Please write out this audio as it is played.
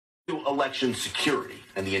Election security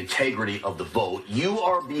and the integrity of the vote, you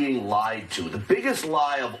are being lied to. The biggest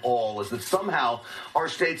lie of all is that somehow our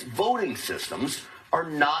state's voting systems are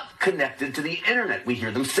not connected to the internet. We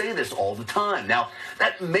hear them say this all the time. Now,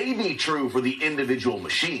 that may be true for the individual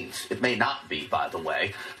machines. It may not be, by the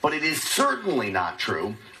way, but it is certainly not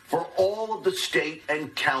true for all of the state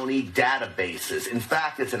and county databases. In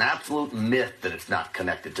fact, it's an absolute myth that it's not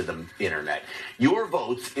connected to the internet. Your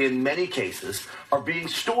votes, in many cases, are being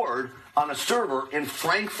stored on a server in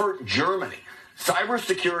Frankfurt, Germany.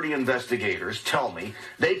 Cybersecurity investigators tell me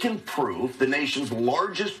they can prove the nation's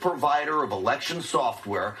largest provider of election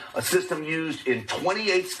software, a system used in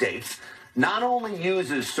 28 states, not only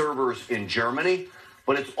uses servers in Germany,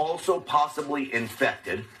 but it's also possibly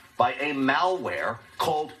infected by a malware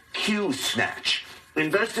called Q-Snatch.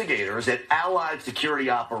 Investigators at Allied Security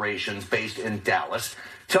Operations based in Dallas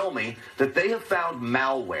tell me that they have found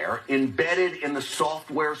malware embedded in the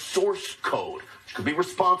software source code, which could be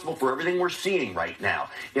responsible for everything we're seeing right now.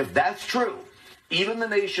 If that's true, even the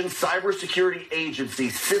nation's cybersecurity agency,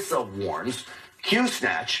 CISA, warns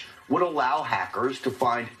Q-Snatch would allow hackers to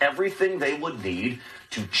find everything they would need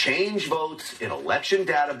to change votes in election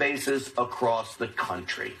databases across the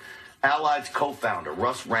country. Allied's co-founder,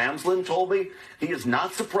 Russ Ramsland, told me he is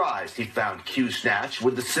not surprised he found Q-Snatch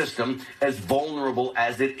with the system as vulnerable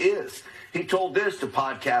as it is. He told this to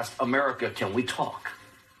podcast America Can We Talk?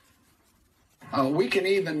 We can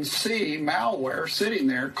even see malware sitting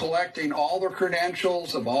there collecting all the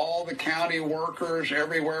credentials of all the county workers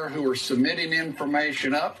everywhere who are submitting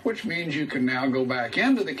information up, which means you can now go back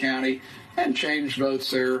into the county and change votes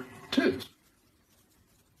there too.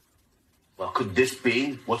 Well, could this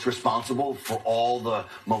be what's responsible for all the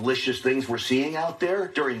malicious things we're seeing out there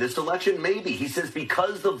during this election? Maybe. He says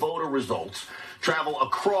because the voter results travel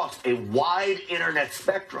across a wide internet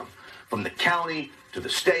spectrum, from the county to the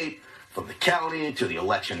state, from the county to the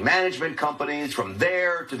election management companies, from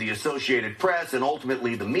there to the Associated Press, and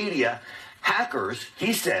ultimately the media, hackers,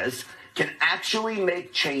 he says, can actually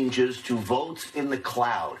make changes to votes in the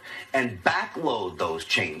cloud and backload those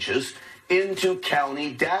changes into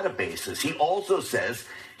county databases. He also says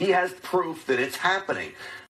he has proof that it's happening.